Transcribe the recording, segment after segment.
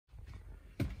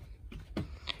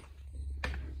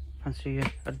Fancy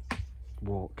a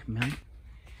walk, Millie?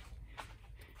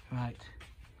 Right,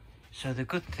 so the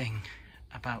good thing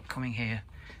about coming here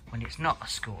when it's not a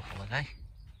school holiday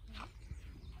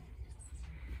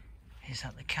is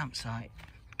that the campsite,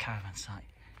 caravan site,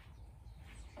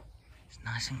 is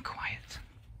nice and quiet.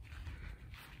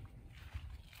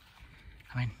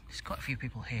 I mean, there's quite a few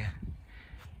people here,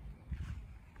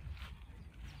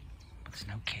 but there's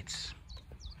no kids.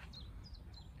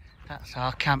 That's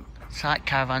our campsite,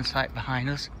 caravan site behind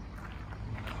us.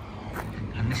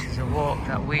 And this is a walk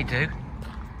that we do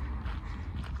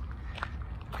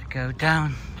to go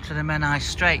down to the Menai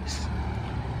Straits.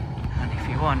 And if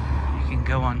you want, you can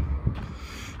go on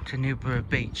to Newborough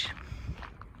Beach,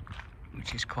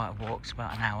 which is quite a walk, it's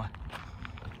about an hour.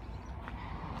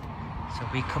 So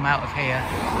we come out of here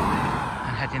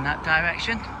and head in that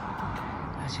direction.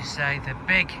 As you say, the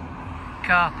big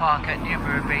car park at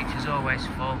Newborough Beach is always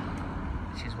full,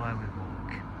 which is why we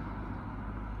walk.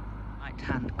 Right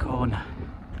hand corner.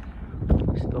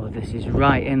 So this is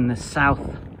right in the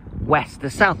southwest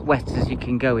as you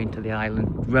can go into the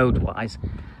island road-wise.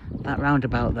 That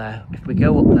roundabout there, if we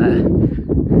go up there,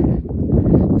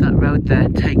 that road there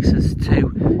takes us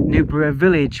to Newborough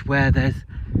Village, where there's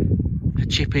a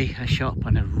chippy, a shop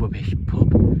and a rubbish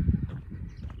pub.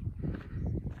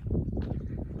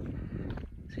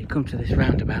 So you come to this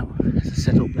roundabout, as I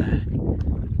said up there,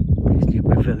 is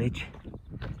Newborough Village.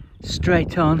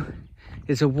 Straight on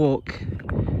is a walk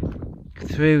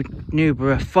through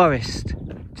Newborough Forest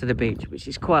to the beach, which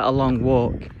is quite a long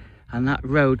walk, and that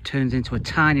road turns into a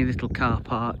tiny little car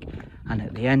park, and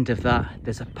at the end of that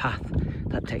there's a path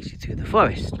that takes you through the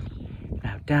forest.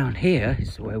 Now down here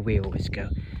is where we always go.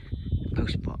 The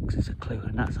post box is a clue,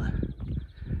 and that's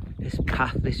this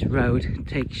path, this road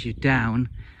takes you down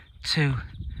to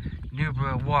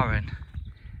Newborough Warren.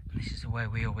 And this is the way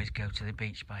we always go to the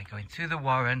beach, by going through the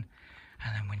Warren,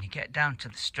 and then when you get down to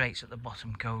the Straits at the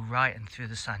bottom, go right and through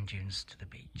the sand dunes to the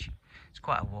beach. It's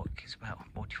quite a walk, it's about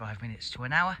 45 minutes to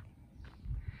an hour.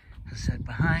 As I said,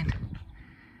 behind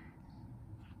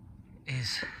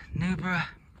is Newborough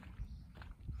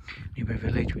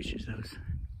Village, which is those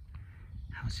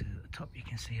houses at the top you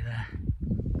can see there.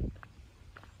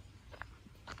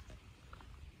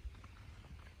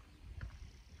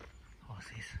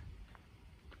 Horses.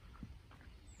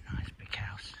 Nice big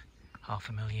house.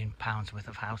 £500,000 worth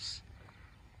of house.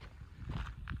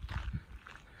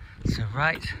 So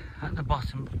right at the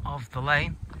bottom of the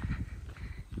lane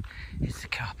is the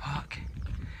car park.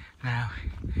 Now,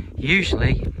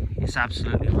 usually it's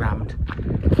absolutely rammed.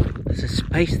 There's a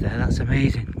space there that's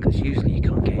amazing, because usually you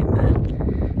can't get in there.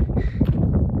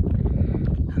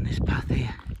 And this path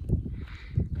here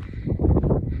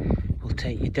will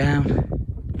take you down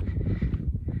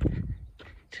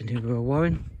to Newborough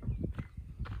Warren.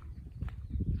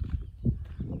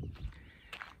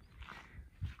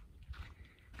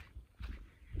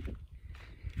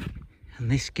 And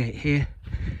this gate here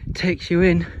takes you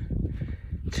in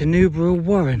to Newborough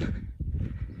Warren.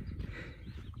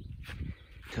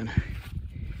 Don't know.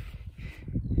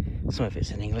 Some of it's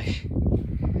in English. So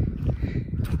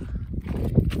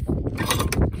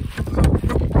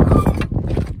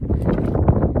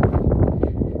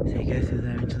you go through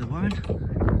there into the Warren.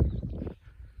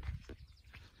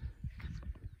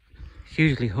 It's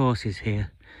usually horses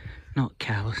here, not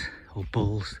cows or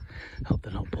bulls. Hope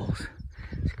they're not bulls.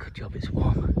 It's a good job it's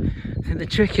warm. I think the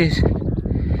trick is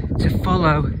to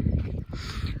follow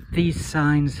these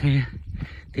signs here,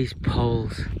 these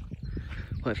poles,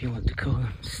 whatever you want to call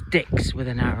them, sticks with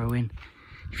an arrow in.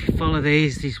 If you follow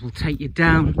these will take you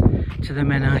down to the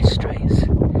Menai Straits.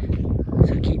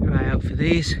 So keep your eye out for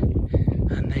these,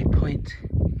 and they point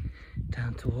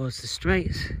down towards the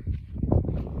Straits.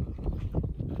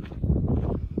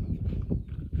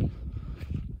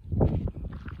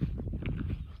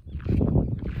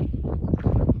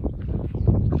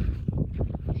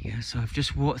 So I've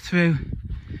just walked through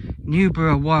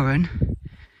Newborough Warren,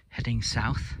 heading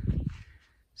south.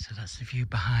 So that's the view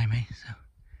behind me. So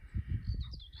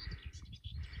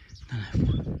then I've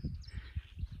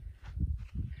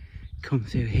come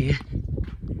through here,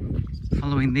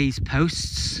 following these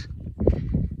posts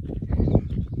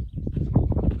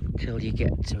till you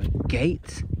get to a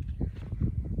gate.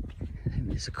 I think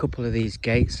there's a couple of these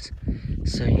gates,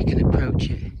 so you can approach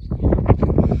it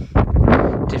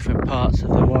different parts of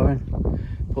the Warren,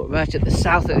 but right at the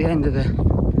south, at the end of the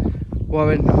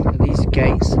Warren, are these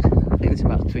gates. I think there's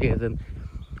about 3 of them.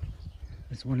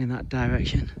 There's one in that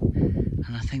direction,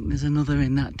 and I think there's another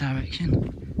in that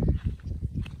direction.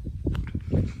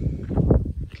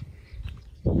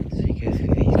 So you go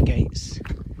through these gates.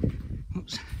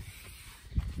 Oops.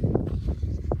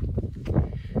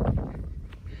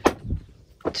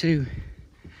 to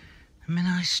the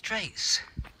Menai Straits.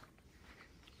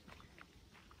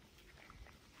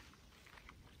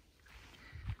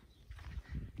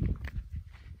 And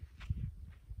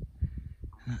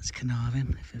that's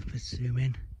Caravan. If I zoom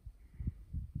in,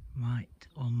 might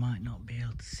or might not be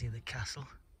able to see the castle.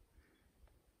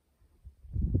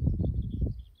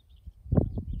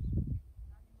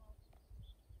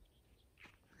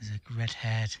 There's a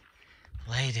red-haired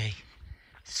lady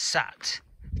sat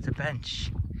at the bench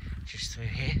just through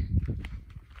here.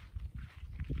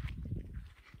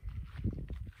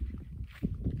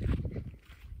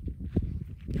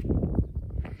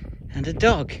 And a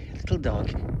dog, a little dog,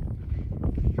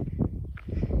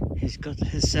 has got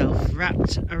herself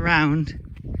wrapped around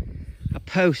a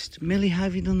post. Millie, how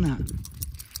have you done that?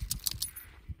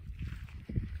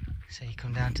 So you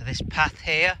come down to this path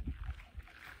here.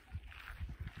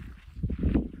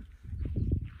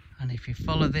 And if you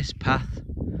follow this path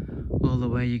all the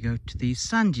way, you go to these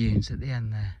sand dunes at the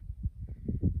end there.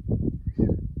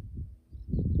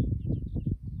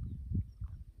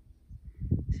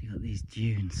 So you've got these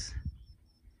dunes.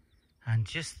 And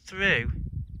just through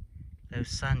those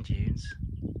sand dunes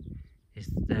is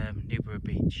Newborough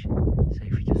Beach. So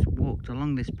if you just walked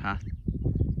along this path,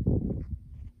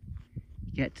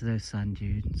 you get to those sand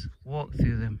dunes, walk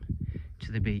through them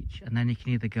to the beach, and then you can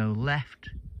either go left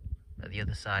at the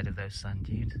other side of those sand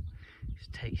dunes,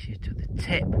 which takes you to the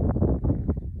tip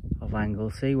of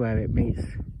Anglesey where it meets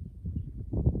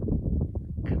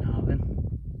Caravan,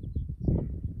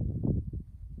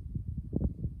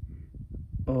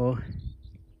 or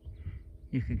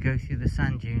you could go through the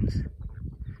sand dunes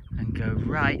and go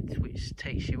right, which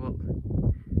takes you up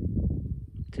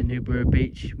to Newborough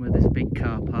Beach where there's a big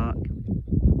car park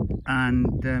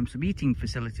and some eating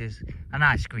facilities, an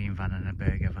ice cream van and a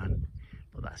burger van.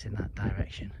 But that's in that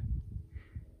direction.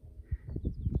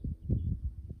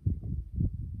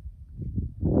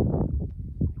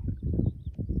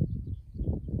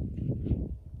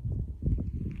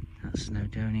 That's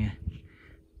Snowdonia.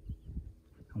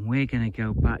 And we're going to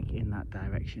go back in that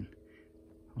direction,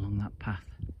 along that path.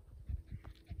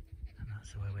 And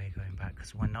that's the way we're going back,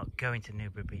 because we're not going to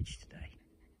Newborough Beach today.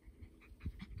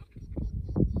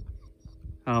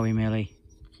 Are we, Millie?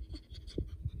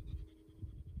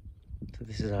 So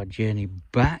this is our journey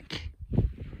back.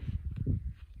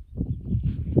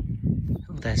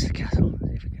 Oh, there's the castle.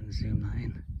 See if we can zoom that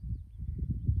in.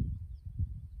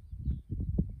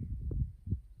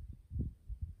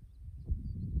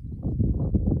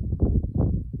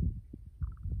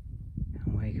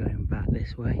 And we're going back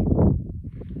this way.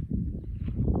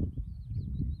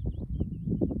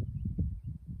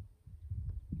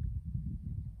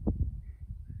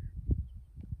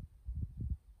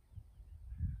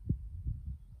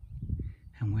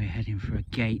 And we're heading for a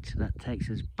gate that takes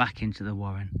us back into the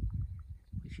Warren,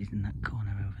 which is in that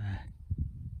corner over there.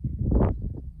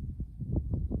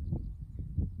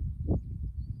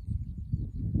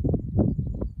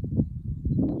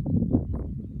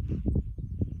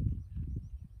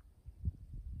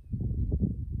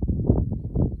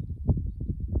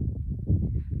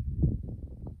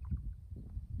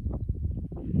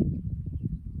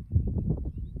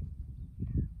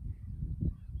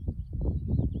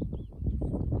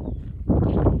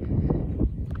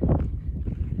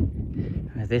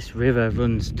 This river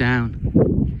runs down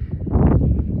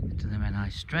to the Menai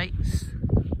Straits,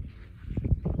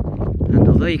 and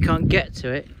although you can't get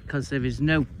to it because there is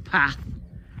no path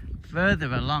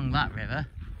further along that river,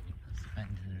 that's the bend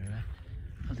of the river,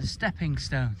 are the stepping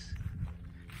stones,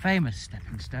 famous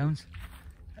stepping stones,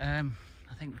 I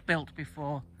think built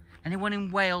before anyone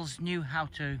in Wales knew how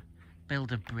to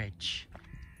build a bridge.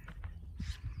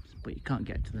 But you can't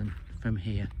get to them from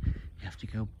here, you have to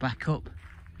go back up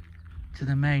to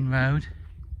the main road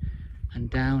and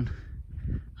down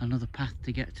another path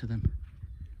to get to them.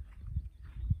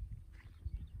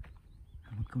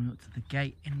 And we're coming up to the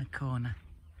gate in the corner.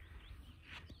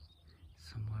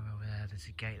 Somewhere over there there's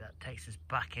a gate that takes us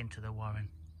back into the Warren.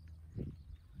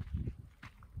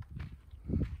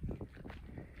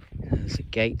 There's a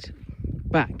gate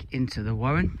back into the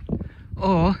Warren,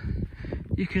 or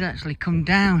you could actually come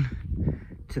down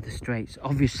to the Straits,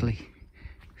 obviously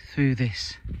through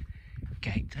this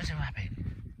gate. There's a rabbit.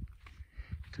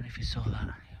 Don't know if you saw that.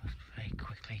 It was very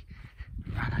quickly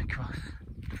ran across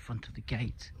the front of the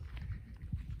gate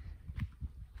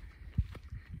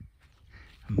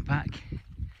and back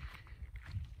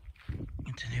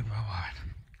into Newborough Warren.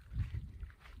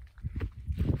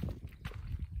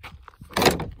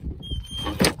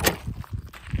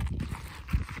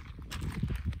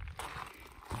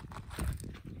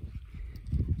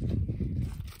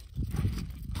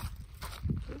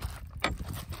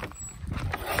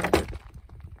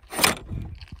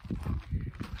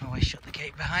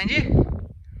 gate behind you.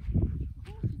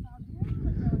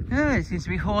 Oh, it seems to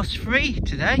be horse free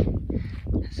today,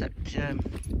 except there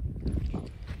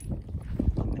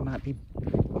might be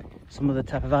some other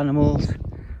type of animals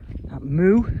that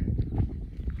moo.